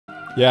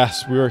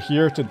Yes, we are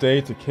here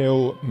today to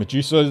kill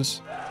medusas,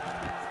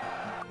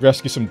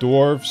 rescue some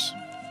dwarves,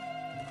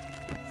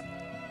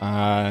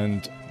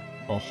 and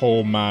a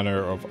whole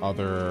manner of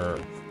other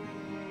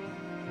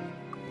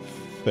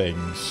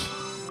things.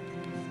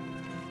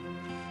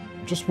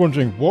 I'm just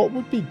wondering what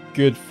would be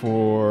good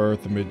for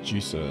the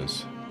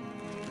medusas.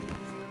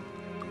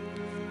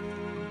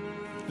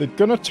 They're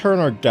gonna turn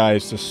our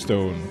guys to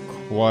stone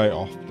quite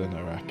often,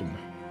 I reckon.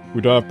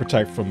 We don't have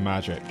protect from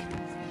magic.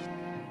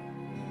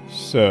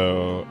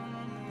 So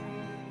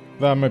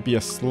that might be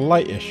a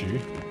slight issue.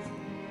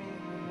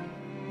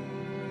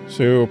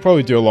 So we'll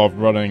probably do a lot of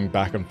running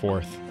back and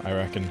forth, I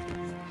reckon.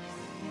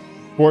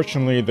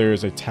 Fortunately,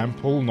 there's a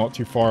temple not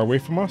too far away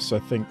from us. I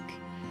think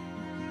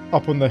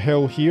up on the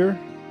hill here.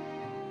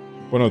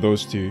 One of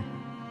those two.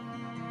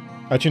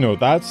 Actually, no,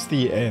 that's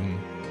the inn.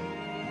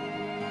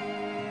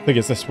 I think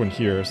it's this one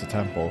here is the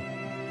temple.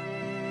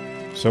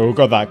 So we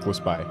got that close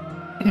by.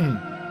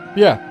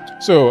 Yeah,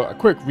 so a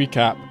quick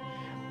recap.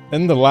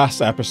 In the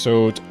last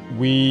episode,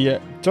 we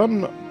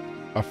done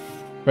a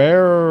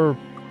fair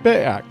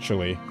bit,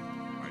 actually.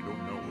 I don't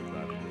know what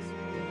that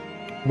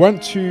is.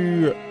 Went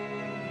to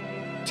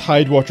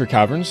Tidewater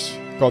Caverns,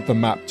 got the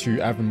map to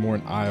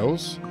Evermorn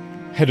Isles,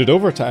 headed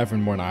over to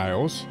Evermorn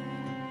Isles.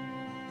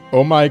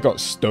 Oh my, got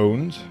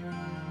stoned.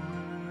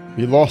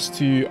 We lost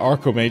to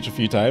Archomage a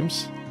few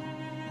times.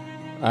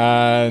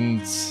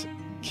 And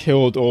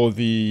killed all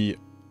the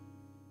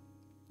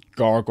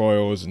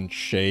gargoyles and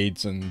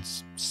shades and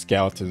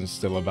skeletons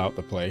still about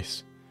the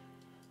place.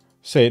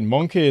 Saint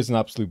Monkey is an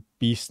absolute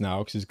beast now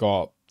because he's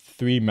got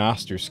 3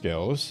 master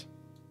skills,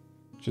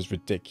 which is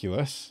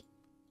ridiculous.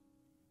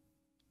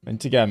 And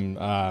to get him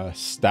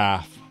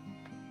staff,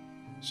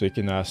 so you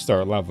can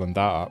start leveling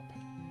that up.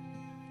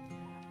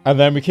 And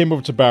then we came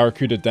over to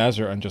Barracuda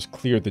Desert and just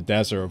cleared the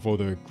desert of all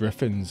the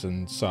griffins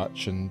and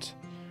such, and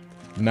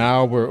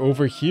now we're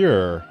over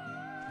here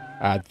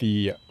at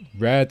the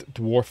Red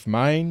Dwarf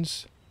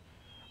Mines.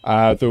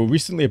 Though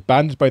recently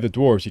abandoned by the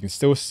dwarves, you can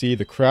still see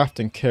the craft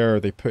and care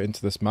they put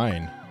into this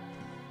mine.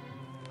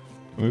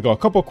 And we've got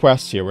a couple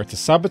quests here. We're to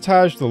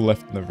sabotage the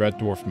lift in the Red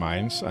Dwarf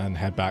Mines and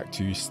head back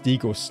to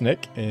Stigo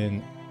Snick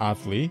in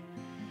Avley.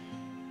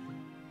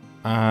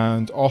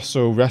 And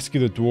also rescue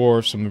the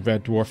dwarves from the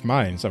Red Dwarf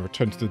Mines and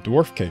return to the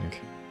Dwarf King.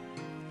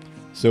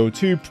 So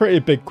 2 pretty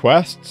big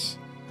quests.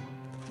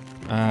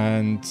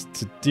 And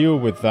to deal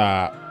with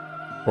that,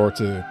 or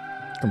to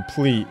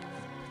complete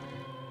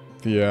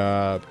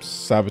the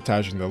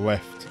sabotaging the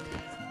lift,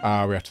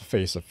 we have to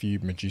face a few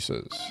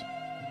medusas.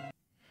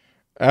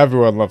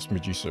 Everyone loves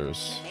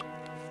medusas.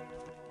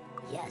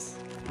 Yes.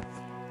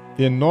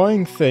 The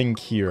annoying thing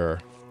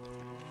here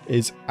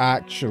is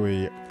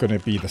actually going to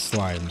be the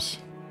slimes.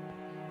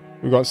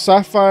 We've got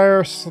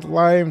sapphire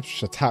slimes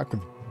which attack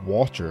with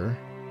water.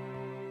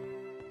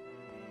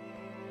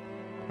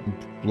 And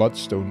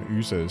bloodstone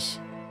oozes.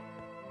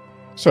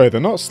 Sorry,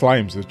 they're not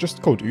slimes, they're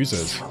just called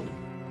oozes.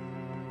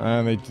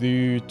 And they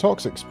do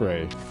toxic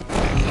spray.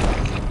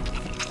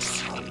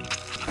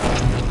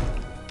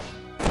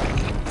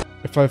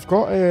 If I've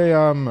got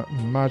a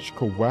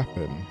magical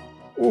weapon...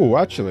 Oh,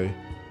 actually.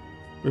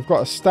 We've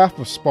got a staff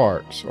of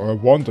sparks, or a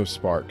wand of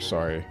sparks,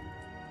 sorry.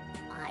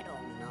 I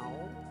don't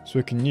know. So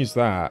we can use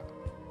that.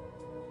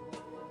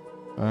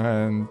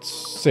 And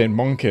Saint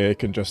Monkey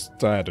can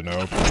just, I don't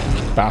know,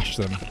 bash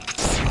them.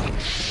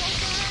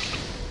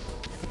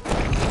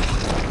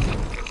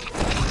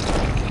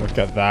 Look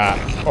at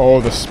that.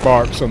 All the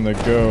sparks on the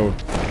go.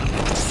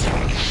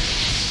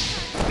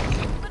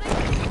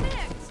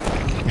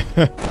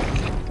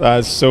 That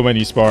is so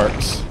many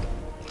sparks.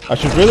 I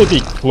should really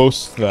be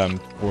close to them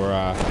for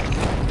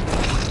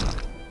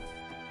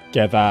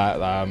get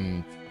that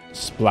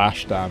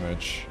splash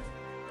damage.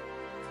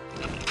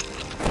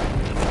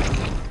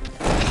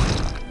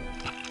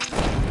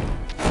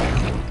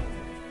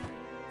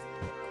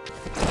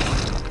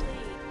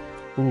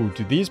 Ooh,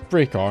 do these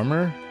break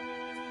armor?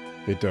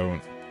 They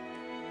don't.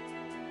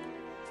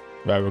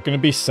 Right, we're gonna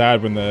be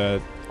sad when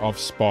the of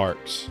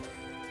sparks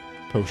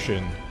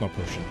potion, not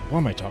potion. What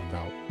am I talking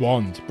about?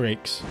 Wand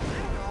breaks.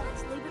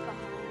 Let's leave it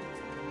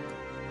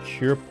behind.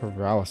 Cure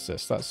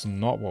paralysis. That's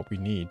not what we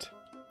need.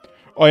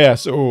 Oh yeah,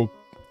 so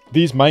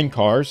these mine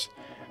cars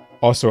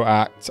also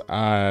act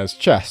as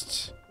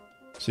chests,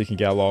 so you can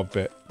get a little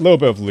bit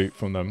of loot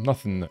from them.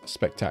 Nothing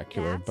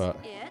spectacular, but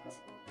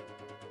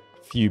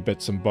a few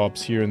bits and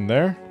bobs here and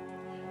there.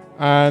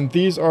 And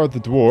these are the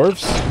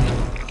dwarves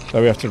that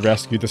we have to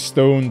rescue. The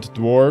stoned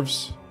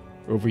dwarves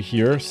over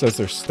here. Says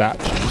they're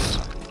statues,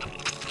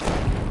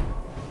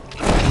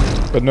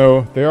 but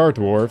no, they are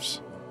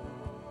dwarves.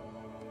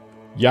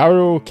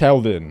 Yarrow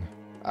Keldin.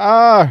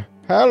 Ah,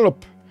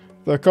 help!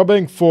 They're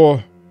coming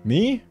for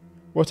me?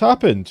 What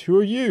happened? Who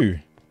are you?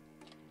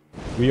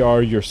 We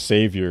are your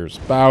saviors.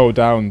 Bow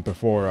down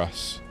before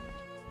us.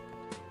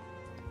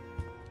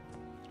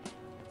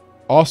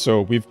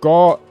 Also, we've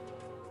got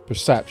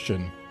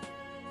perception.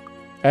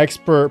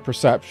 Expert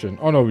perception.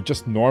 Oh no,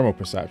 just normal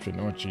perception.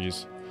 Oh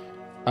jeez.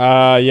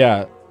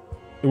 Yeah.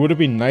 It would have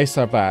been nice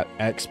to have that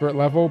expert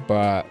level,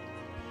 but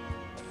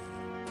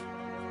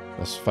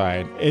That's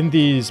fine. In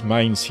these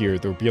mines here,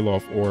 there'll be a lot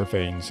of ore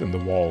veins in the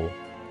wall.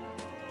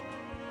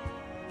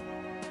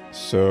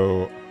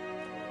 So,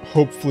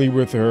 hopefully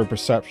with her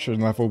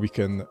perception level, we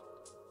can,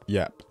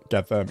 yep,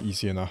 get them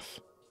easy enough.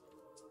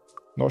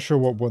 Not sure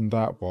what one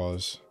that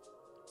was.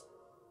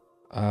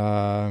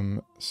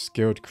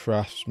 Skilled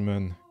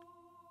craftsman.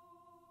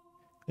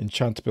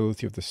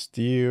 Enchantability of the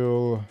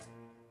steel.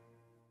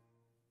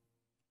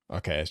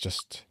 Okay, it's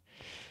just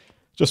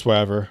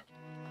whatever.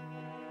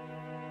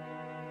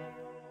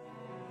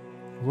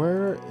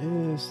 Where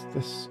is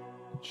this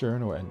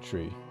journal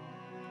entry?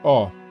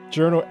 Oh,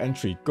 journal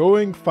entry.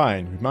 Going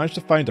fine. We managed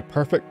to find a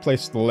perfect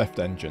place for the lift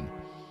engine.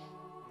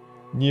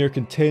 Near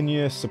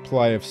continuous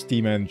supply of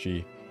steam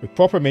energy. With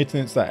proper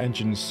maintenance, that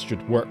engine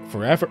should work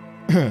forever.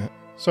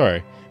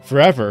 Sorry,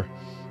 forever.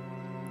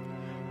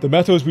 The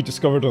metals we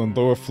discovered on the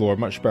lower floor are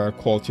much better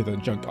quality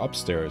than junk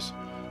upstairs.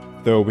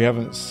 Though we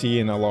haven't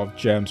seen a lot of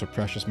gems or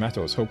precious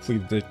metals. Hopefully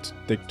the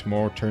dig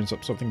tomorrow turns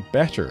up something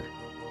better.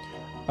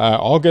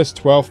 August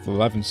 12th,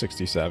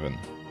 1167.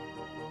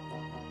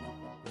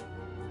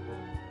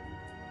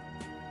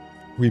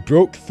 We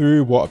broke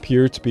through what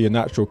appeared to be a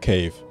natural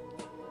cave,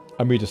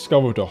 and we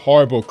discovered a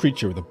horrible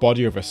creature with the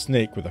body of a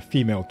snake with a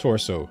female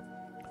torso.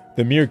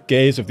 The mere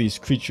gaze of these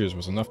creatures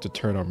was enough to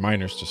turn our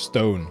miners to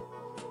stone.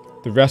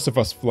 The rest of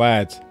us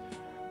fled,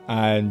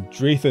 and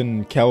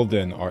Drathan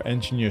Keldon, our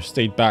engineer,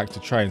 stayed back to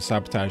try and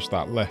sabotage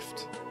that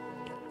lift.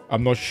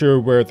 I'm not sure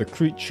where the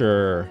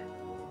creature...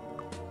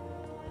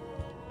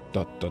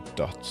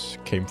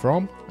 came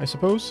from, I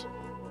suppose?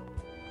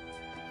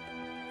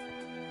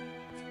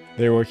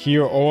 They were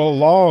here all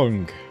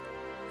along.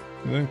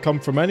 They didn't come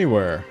from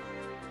anywhere.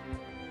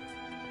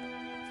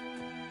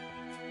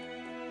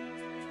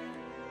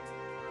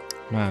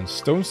 Man,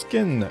 stone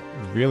skin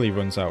really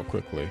runs out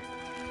quickly.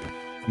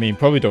 I mean,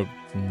 probably don't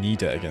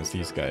need it against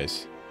these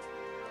guys.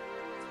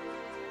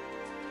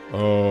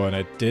 Oh, and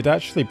I did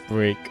actually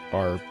break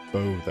our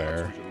bow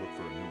there.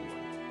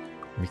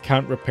 We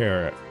can't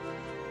repair it.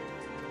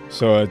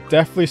 So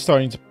definitely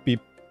starting to be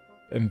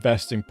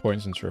investing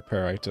points into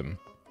repair item.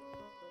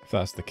 If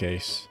that's the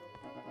case.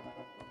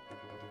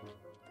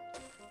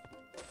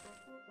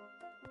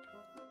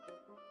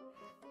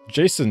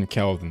 Jason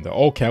Keldon, they're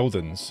all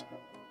Keldons.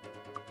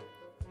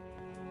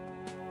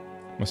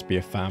 Must be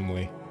a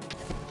family.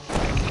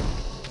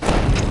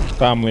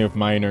 Family of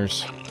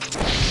miners.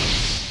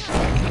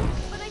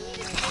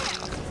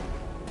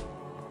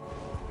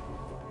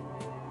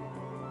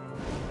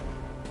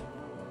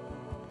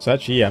 So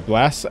actually, yeah,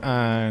 Blast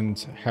and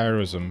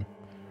Heroism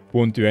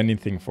won't do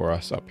anything for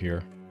us up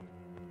here.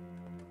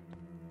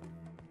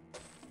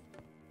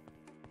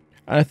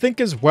 And I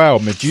think as well,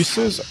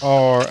 medusas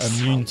are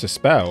immune to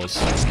spells.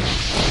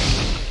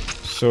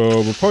 So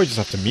we'll probably just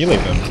have to melee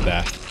them to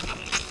death.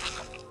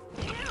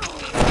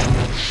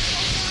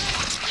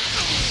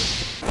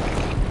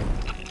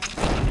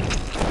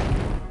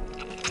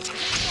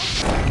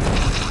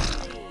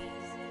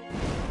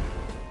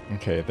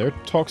 Okay, their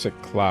toxic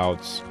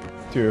clouds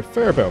do a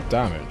fair bit of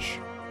damage.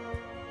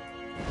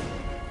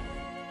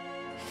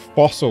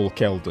 Fossil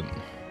Keldon.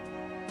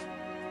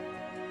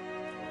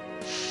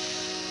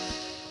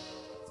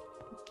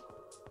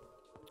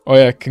 Oh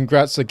yeah,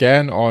 congrats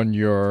again on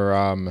your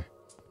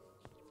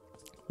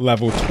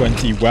level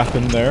 20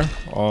 weapon there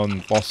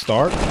on Lost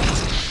Ark.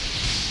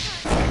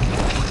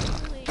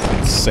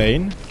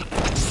 Insane.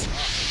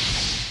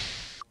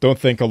 Don't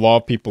think a lot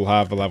of people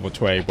have a level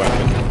 20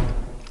 weapon.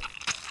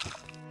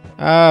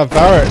 Ah,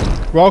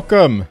 Varric,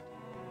 welcome!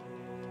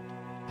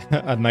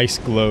 A nice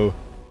glow.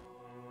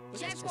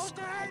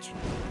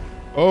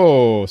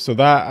 Oh, so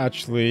that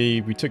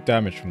actually, we took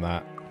damage from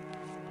that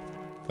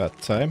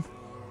time.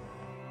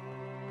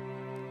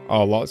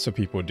 Oh, lots of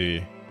people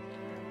do.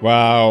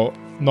 Wow,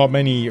 not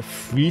many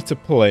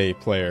free-to-play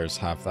players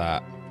have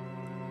that.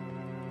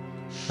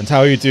 And how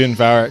are you doing,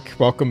 Varric?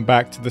 Welcome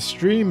back to the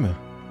stream.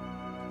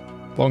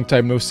 Long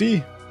time no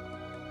see.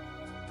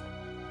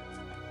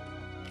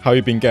 How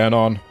you been getting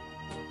on?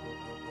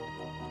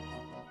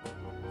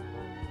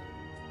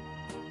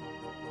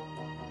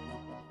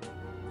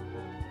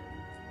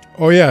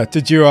 Oh yeah,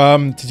 did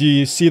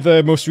you see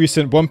the most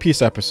recent One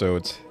Piece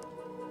episode?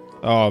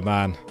 Oh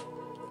man.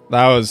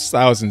 That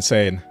was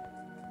insane.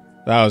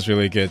 That was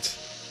really good.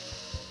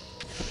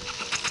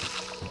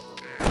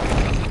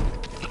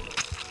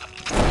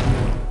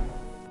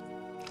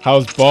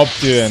 How's Bob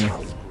doing?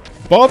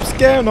 Bob's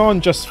getting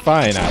on just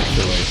fine,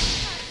 actually.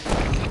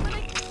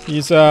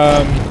 He's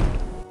to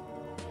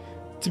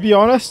be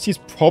honest, he's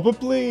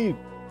probably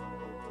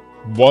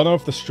one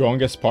of the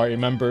strongest party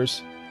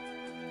members.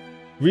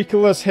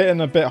 Ricola's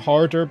hitting a bit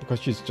harder because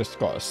she's just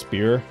got a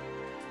spear.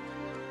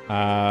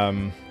 But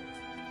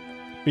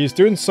he's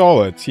doing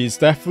solid. He's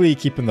definitely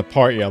keeping the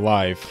party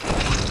alive.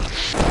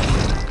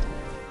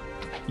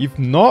 You've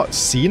not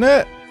seen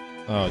it?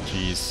 Oh,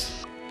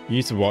 jeez. You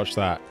need to watch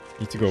that.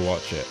 You need to go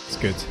watch it. It's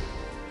good.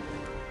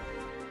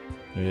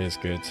 It is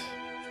good.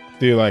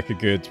 Do like a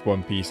good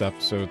One Piece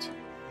episode.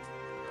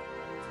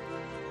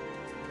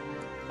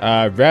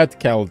 Red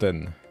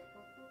Keldon.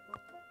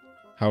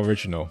 How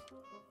original.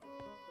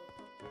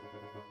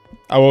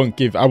 I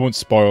won't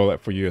spoil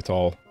it for you at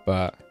all,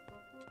 but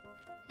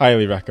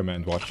highly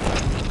recommend watching it.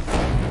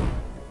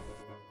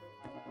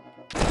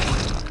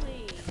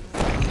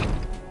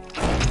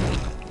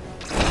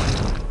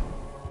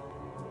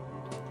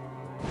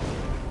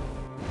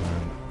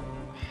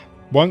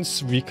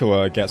 Once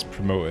Ricola gets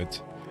promoted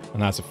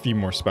and has a few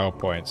more spell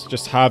points,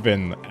 just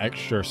having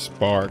extra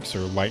sparks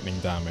or lightning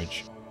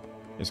damage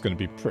is going to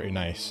be pretty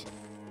nice.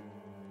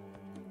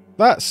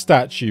 That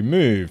statue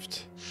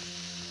moved.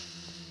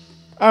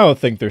 I don't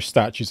think they're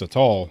statues at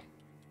all.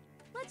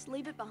 Let's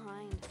leave it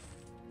behind.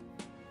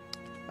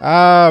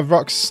 Ah,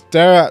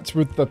 Rocksterat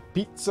with the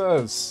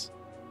pizzas.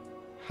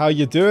 How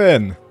you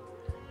doing?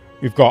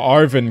 We've got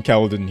Arvin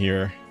Keldon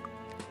here.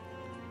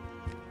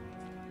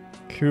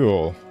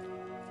 Cool.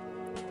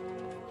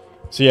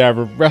 So yeah,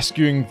 we're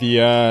rescuing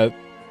the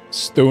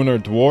stoner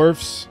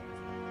dwarves.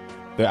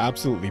 They're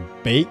absolutely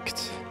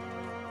baked.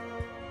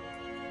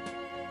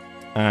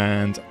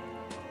 And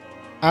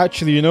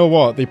actually, you know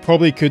what? They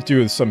probably could do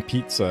with some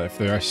pizza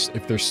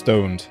if they're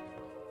stoned.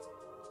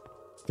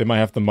 They might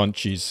have the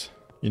munchies.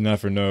 You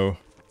never know.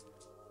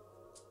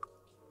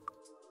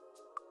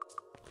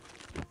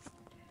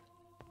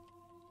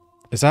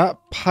 Is that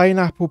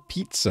pineapple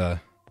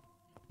pizza?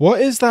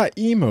 What is that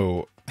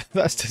emote?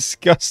 That's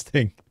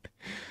disgusting.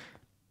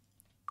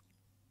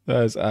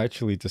 That is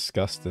actually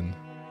disgusting.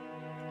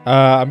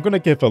 I'm going to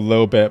give a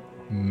little bit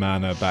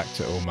mana back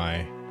to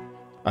Omai.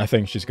 I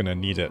think she's going to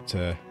need it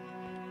to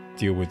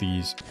deal with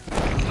these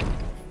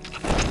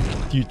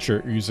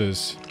future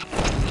oozes.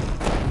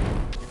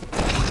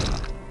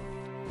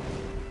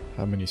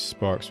 How many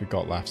sparks we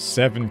got left?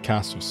 7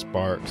 casts of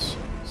sparks.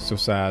 So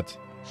sad.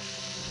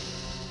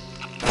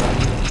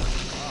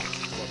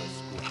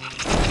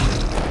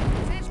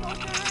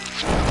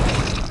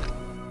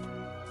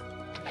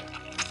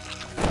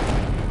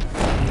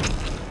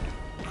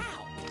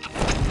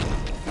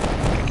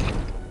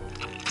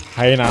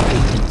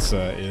 Pineapple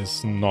pizza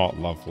is not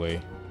lovely.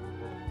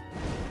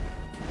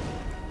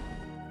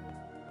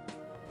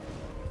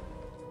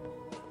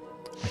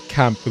 I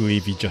can't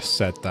believe he just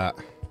said that.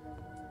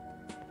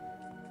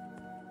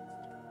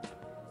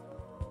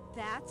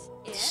 That's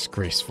it.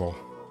 Disgraceful.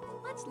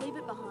 Let's leave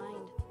it behind.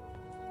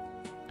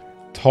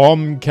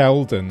 Tom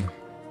Keldon.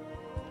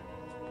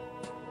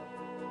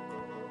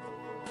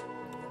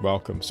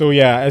 Welcome. So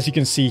yeah, as you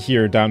can see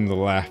here down the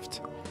left.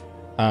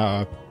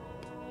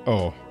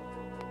 Oh,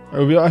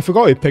 I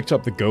forgot we picked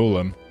up the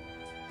golem.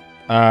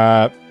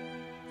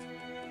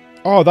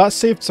 Oh, that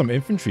saved some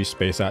infantry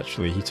space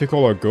actually. He took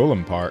all our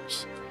golem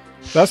parts.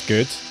 That's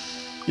good.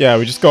 Yeah,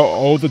 we just got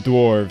all the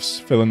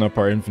dwarves filling up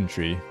our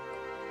infantry.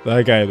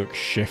 That guy looks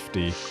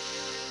shifty.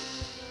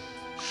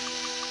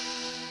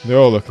 They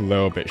all look a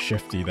little bit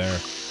shifty there.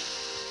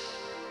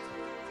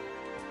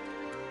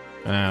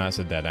 Ah, that's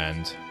a dead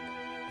end.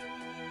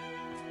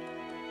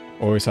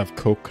 Always have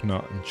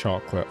coconut and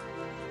chocolate.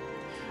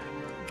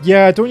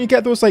 Yeah, don't you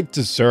get those like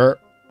dessert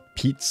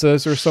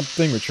pizzas or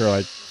something, which are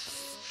like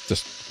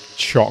just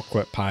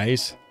chocolate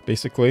pies,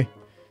 basically?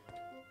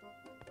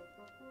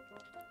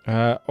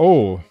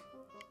 Oh,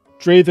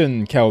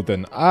 Draven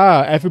Keldon.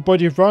 Ah,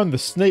 everybody run! The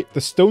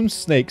stone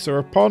snakes are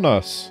upon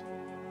us.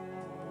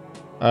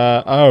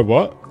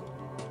 What?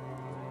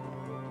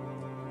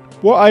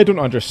 What I don't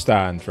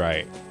understand,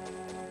 right?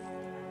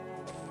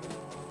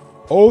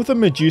 All the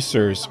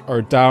medusas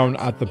are down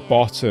at the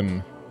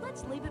bottom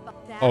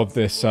of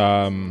this,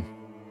 of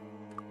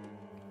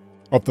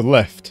the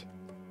lift.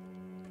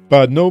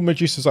 But no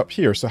medusas up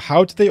here, so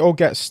how did they all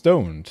get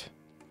stoned?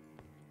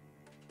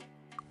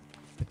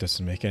 It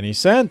doesn't make any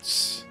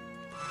sense.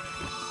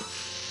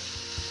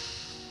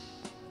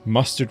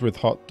 Mustard with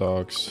hot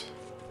dogs.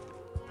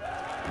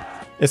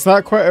 It's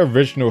not quite an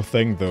original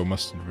thing though,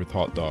 mustard with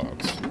hot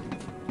dogs.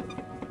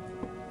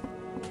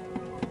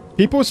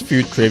 People's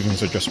food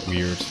cravings are just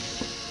weird.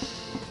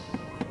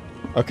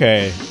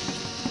 Okay.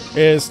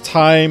 It's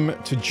time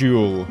to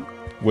duel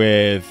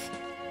with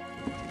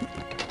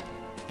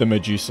the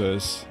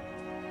medusas.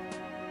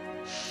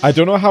 I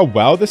don't know how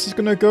well this is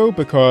going to go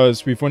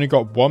because we've only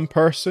got one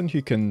person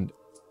who can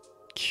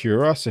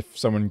cure us if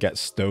someone gets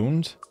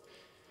stoned.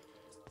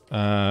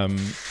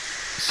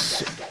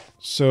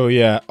 So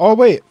yeah. Oh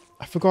wait,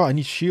 I forgot I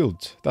need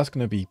shield. That's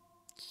going to be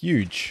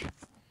huge.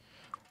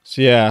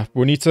 So yeah,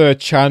 we need to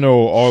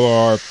channel all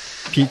our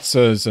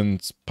pizzas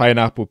and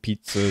pineapple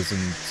pizzas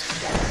and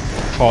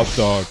hot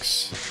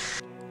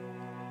dogs.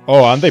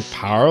 Oh, and they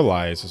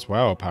paralyze as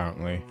well,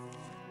 apparently.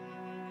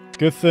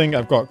 Good thing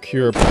I've got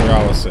cure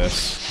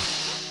paralysis.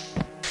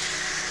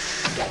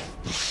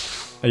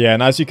 Yeah,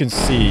 and as you can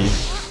see,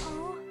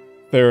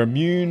 they're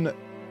immune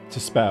to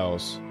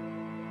spells.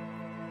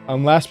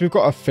 Unless we've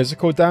got a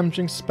physical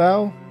damaging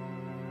spell.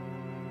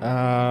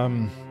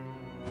 I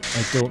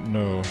don't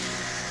know.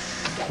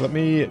 Let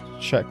me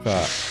check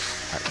that,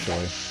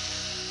 actually.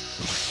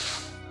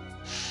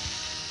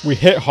 We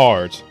hit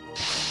hard.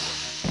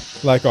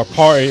 Like, our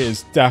party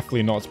is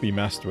definitely not to be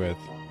messed with.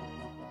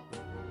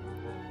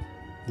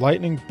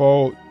 Lightning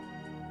bolt.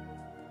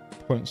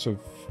 Points of...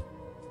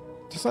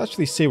 Doesn't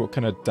actually say what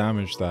kind of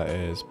damage that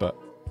is, but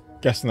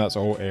Guessing that's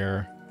all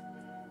air.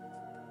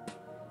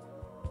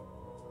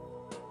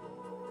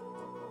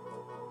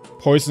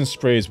 Poison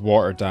spray is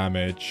water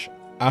damage.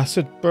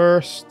 Acid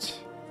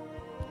burst.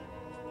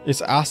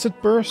 Is acid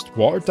burst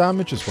water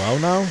damage as well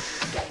now?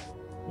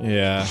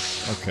 Yeah,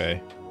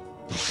 okay.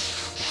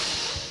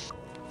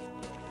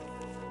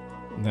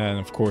 And then,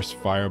 of course,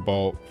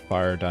 firebolt,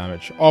 fire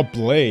damage. Oh,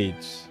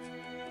 blades.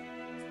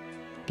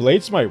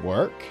 Blades might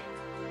work.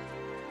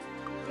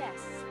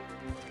 Yes.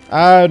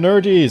 Ah,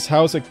 nerdies,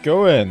 how's it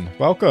going?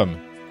 Welcome.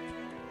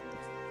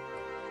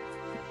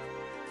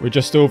 We're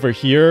just over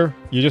here.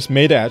 You just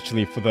made it,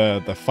 actually, for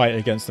the fight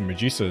against the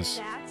medusas.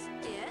 That's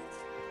it.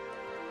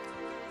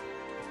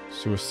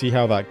 So we'll see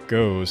how that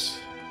goes.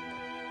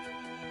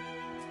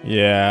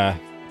 Yeah.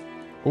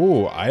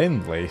 Oh,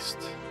 iron laced.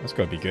 That's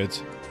gotta be good.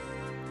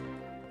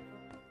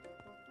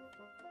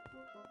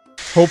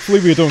 Hopefully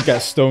we don't get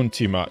stoned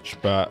too much,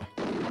 but...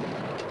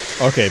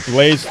 Okay,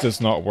 blades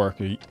does not work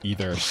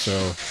either, so...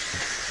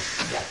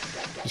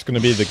 It's gonna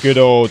be the good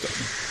old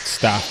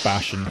staff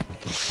bashing.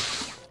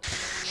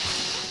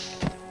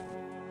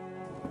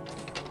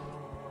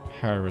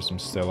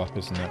 Heroism's still up,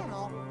 isn't it?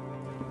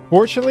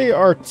 Fortunately,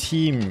 our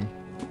team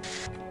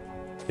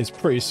is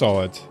pretty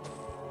solid.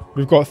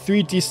 We've got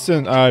 3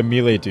 decent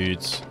melee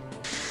dudes.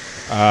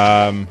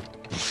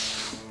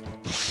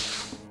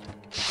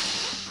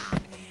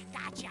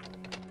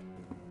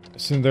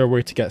 Isn't there a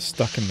way to get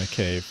stuck in the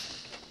cave?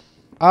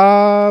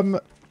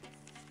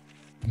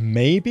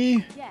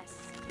 Maybe?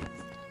 Yes.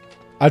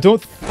 I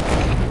don't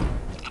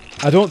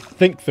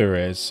think there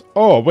is.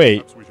 Oh,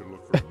 wait. Perhaps we should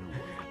look for a new one.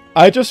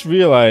 I just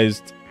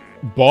realized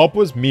Bob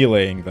was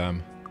meleeing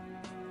them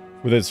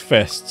with his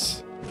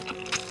fists.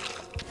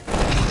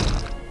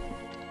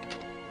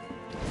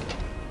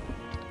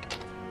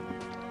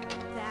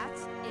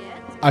 That's it.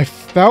 I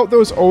felt there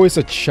was always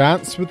a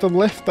chance with the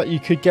lift that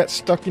you could get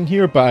stuck in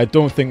here, but I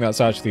don't think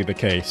that's actually the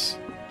case.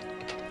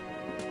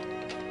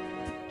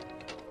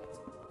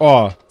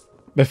 Oh,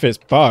 if it's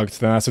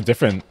bugged, then that's a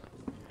different...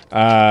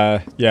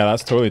 yeah,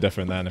 that's totally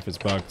different then if it's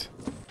bugged.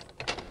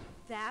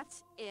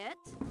 That's it.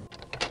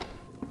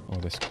 Oh,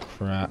 this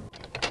crap.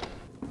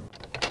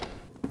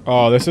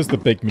 Oh, this is the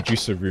big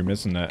Medusa room,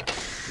 isn't it?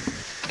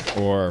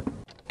 Or...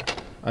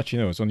 Actually,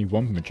 no, it's only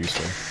one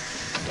Medusa.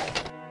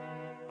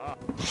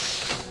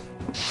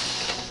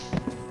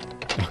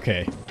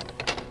 Okay.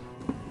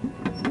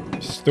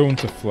 Stone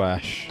to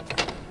flesh.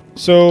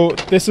 So,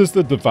 this is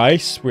the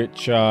device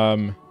which,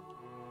 where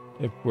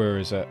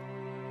is it?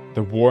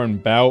 The worn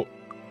belt.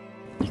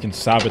 You can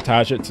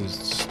sabotage it to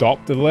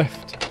stop the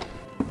lift.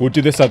 We'll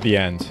do this at the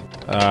end.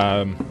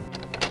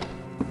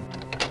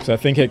 So I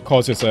think it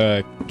causes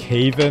a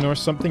cave-in or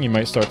something. You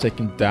might start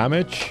taking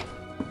damage.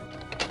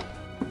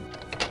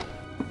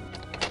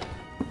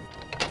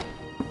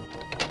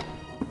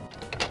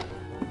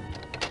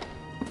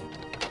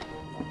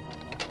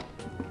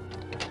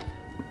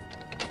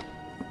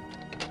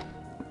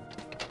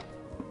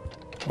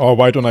 Oh,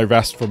 why don't I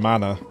rest for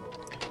mana?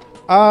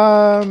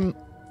 I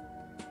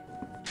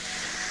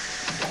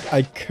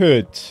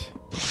could.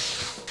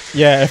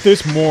 Yeah, if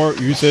there's more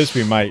oozes,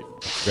 we might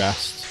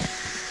rest.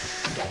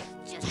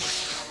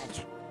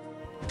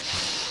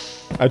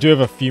 I do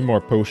have a few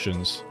more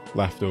potions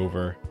left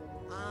over.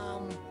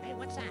 Hey,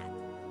 what's that?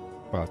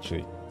 Well,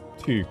 actually,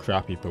 2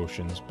 crappy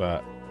potions,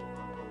 but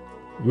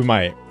we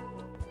might.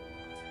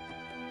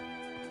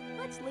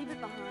 Let's leave it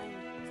behind.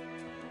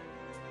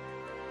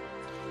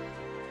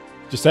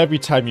 Just every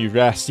time you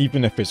rest,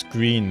 even if it's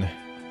green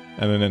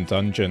and in a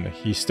dungeon,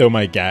 he still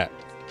might get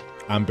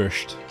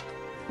ambushed.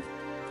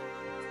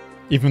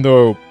 Even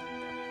though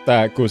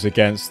that goes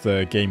against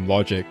the game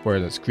logic, where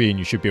it's green,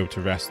 you should be able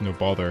to rest no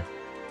bother.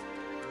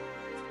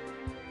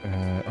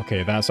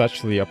 Okay, that's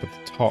actually up at the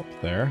top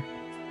there.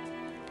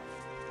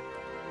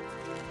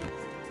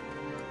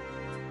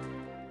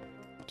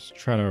 Just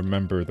trying to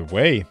remember the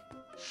way.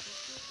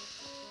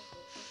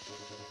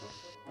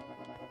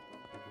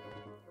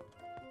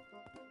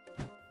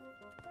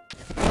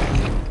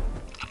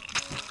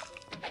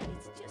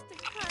 It's just a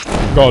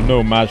cut. Got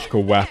no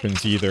magical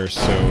weapons either,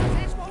 so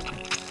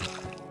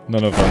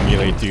none of our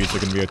melee dudes are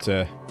going to be able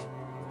to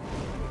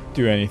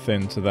do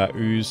anything to that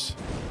ooze.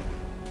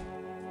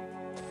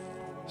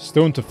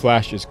 Stone to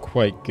flesh is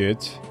quite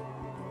good.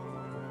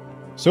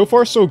 So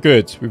far, so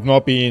good. We've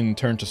not been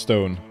turned to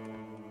stone.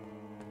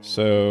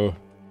 So,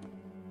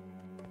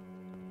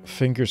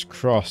 fingers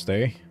crossed,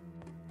 eh?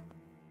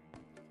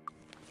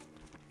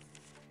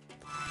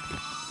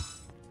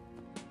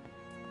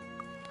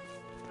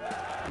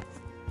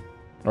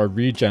 Our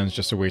regen's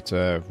just a way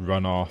to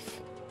run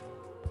off.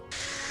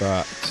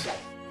 But,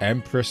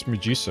 Empress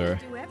Medusa.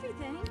 Do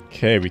everything.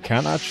 Okay, we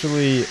can't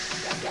actually...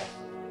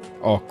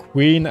 Oh,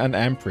 Queen and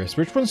Empress.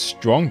 Which one's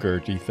stronger,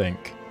 do you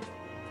think?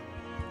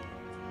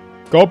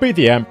 Gotta be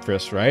the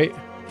Empress, right?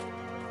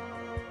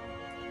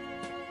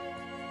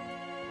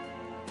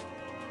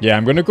 Yeah,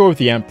 I'm gonna go with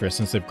the Empress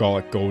since they've got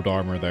like gold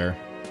armor there.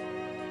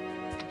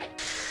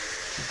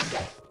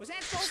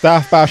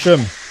 Staff bash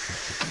him!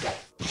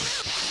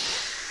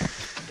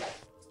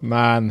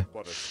 Man.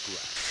 But a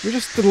scratch. We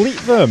just delete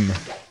them.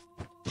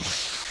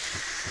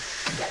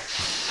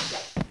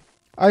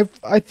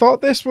 I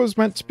thought this was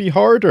meant to be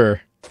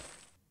harder.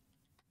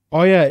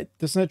 Oh yeah,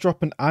 doesn't it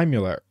drop an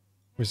amulet?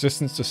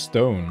 Resistance to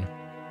stone.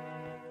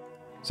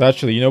 So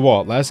actually, you know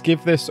what? Let's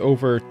give this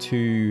over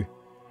to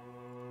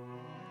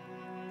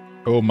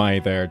Oh my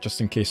there, just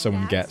in case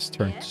someone gets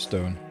turned to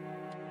stone.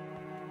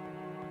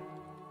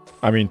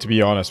 I mean, to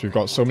be honest, we've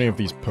got so many of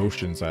these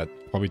potions that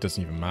probably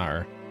doesn't even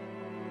matter.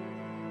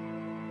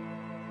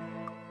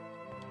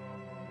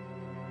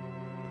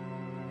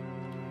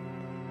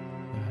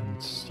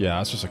 And yeah,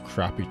 that's just a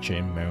crappy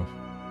chainmail.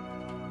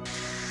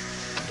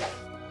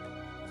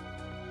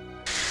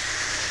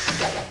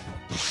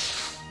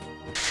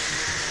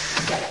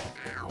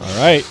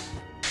 Alright,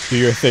 do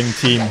your thing,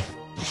 team.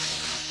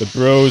 The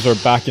bros are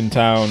back in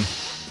town.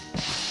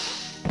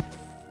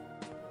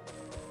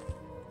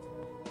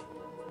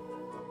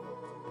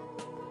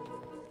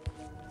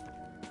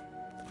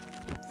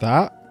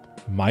 That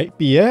might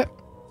be it.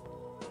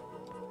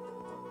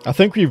 I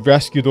think we've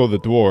rescued all the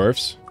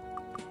dwarves.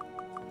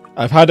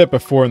 I've had it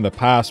before in the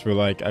past where,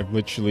 like, I've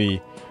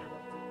literally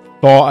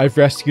thought I've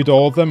rescued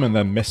all of them and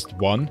then missed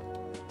one.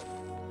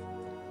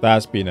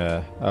 That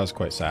was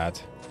quite sad.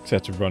 Because I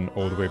had to run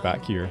all the way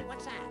back here. Hey,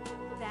 what's that?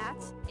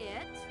 That's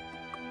it.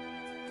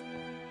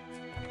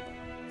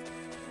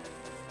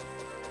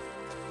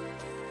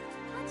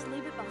 Let's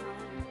leave it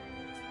behind.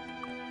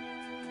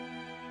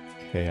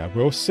 Okay, I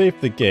will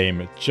save the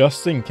game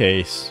just in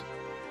case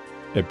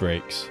it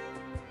breaks.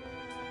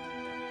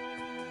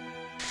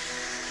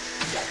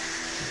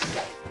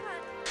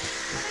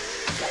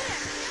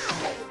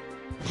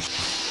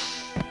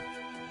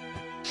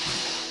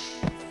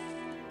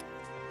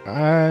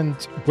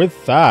 And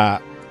with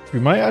that, we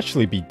might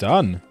actually be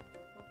done.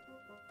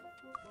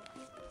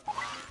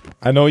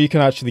 I know you can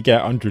actually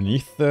get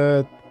underneath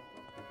the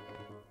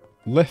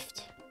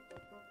lift.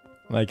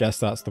 And I guess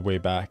that's the way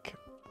back.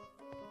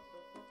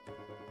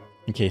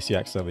 In case you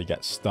accidentally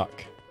get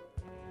stuck.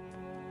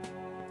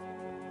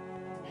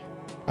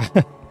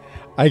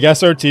 I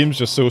guess our team's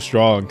just so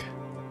strong.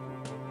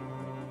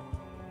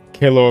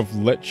 Kilo of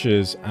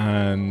liches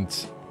and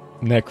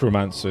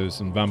necromancers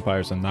and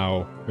vampires and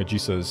now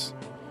medusas.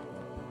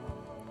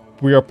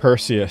 We are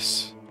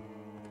Perseus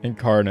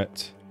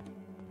incarnate.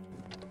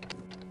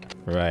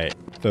 Right.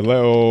 The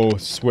little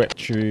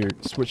switchy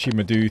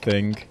Medu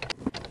thing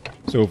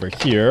is over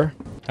here.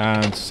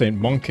 And Saint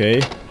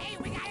Monkey Hey,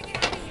 we gotta get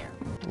out of here.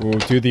 will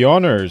do the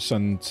honors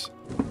and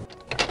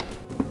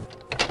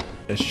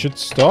it should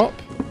stop.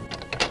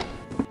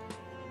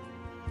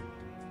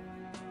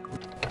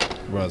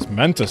 Well, it's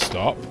meant to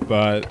stop,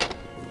 but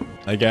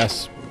I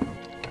guess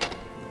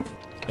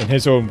in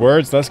his own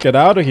words, let's get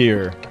out of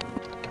here.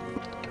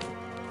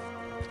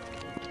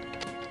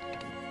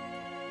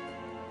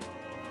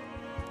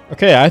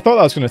 Okay, I thought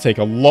that was going to take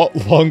a lot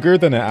longer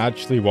than it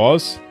actually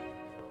was.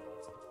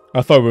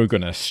 I thought we were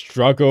going to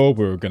struggle,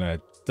 we were going to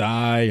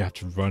die, have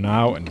to run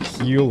out and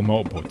heal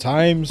multiple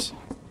times.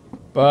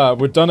 But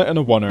we've done it in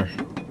a oneer.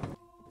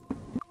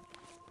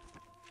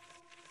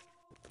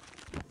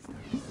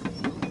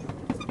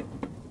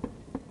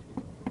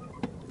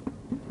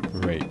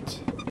 Great.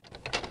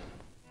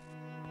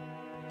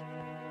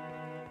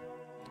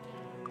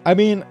 I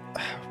mean,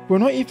 we're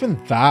not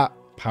even that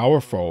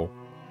powerful.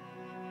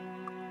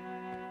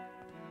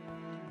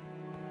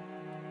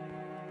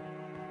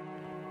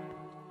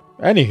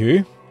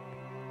 Anywho,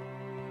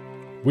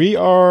 we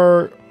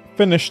are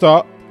finished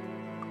up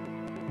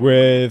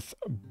with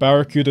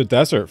Barracuda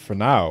Desert for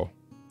now.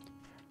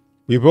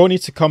 We will need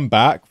to come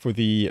back for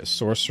the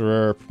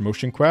Sorcerer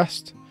promotion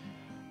quest,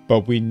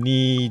 but we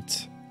need...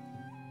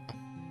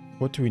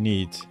 What do we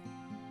need?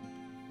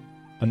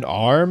 An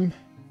arm?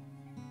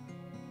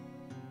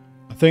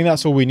 I think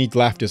that's all we need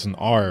left is an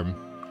arm.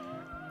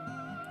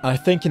 I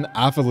think in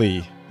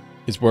Avali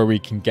is where we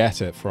can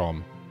get it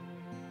from.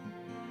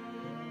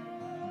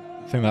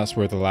 I think that's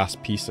where the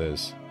last piece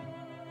is.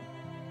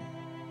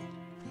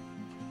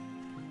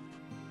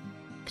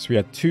 Because we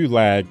had 2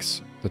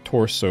 legs, the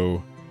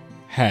torso,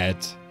 head,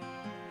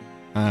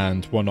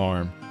 and 1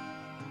 arm.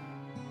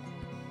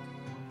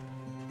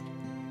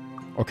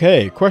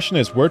 Okay, question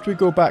is, where do we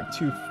go back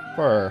to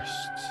first?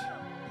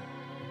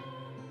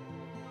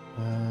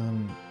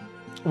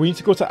 We need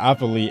to go to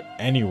Avali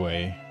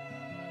anyway.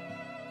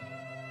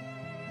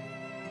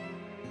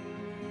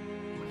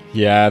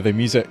 Yeah, the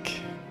music.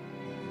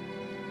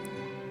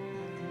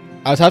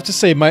 I'd have to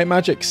say Might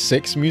Magic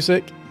 6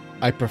 music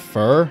I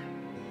prefer,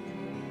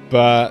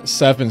 but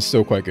 7's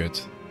still quite good.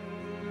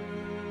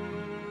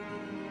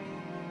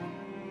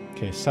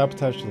 Okay,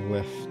 sabotage the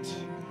lift.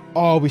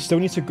 Oh, we still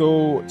need to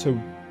go to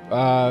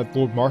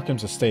Lord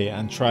Markham's estate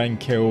and try and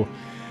kill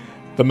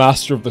the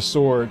Master of the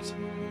Sword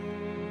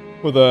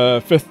for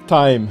the 5th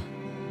time.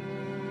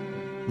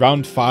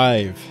 Round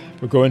 5.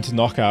 We're going to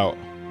knockout.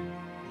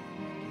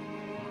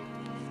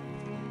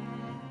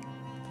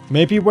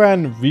 Maybe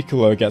when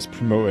Ricola gets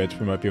promoted,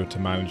 we might be able to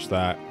manage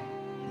that.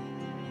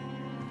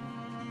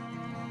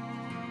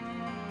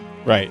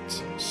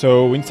 Right,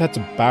 so we need to head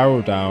to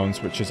Barrow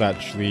Downs, which is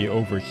actually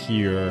over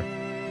here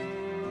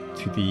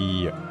to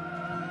the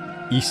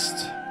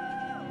east.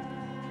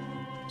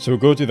 So we'll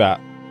go do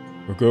that.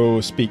 We'll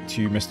go speak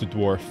to Mr.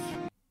 Dwarf.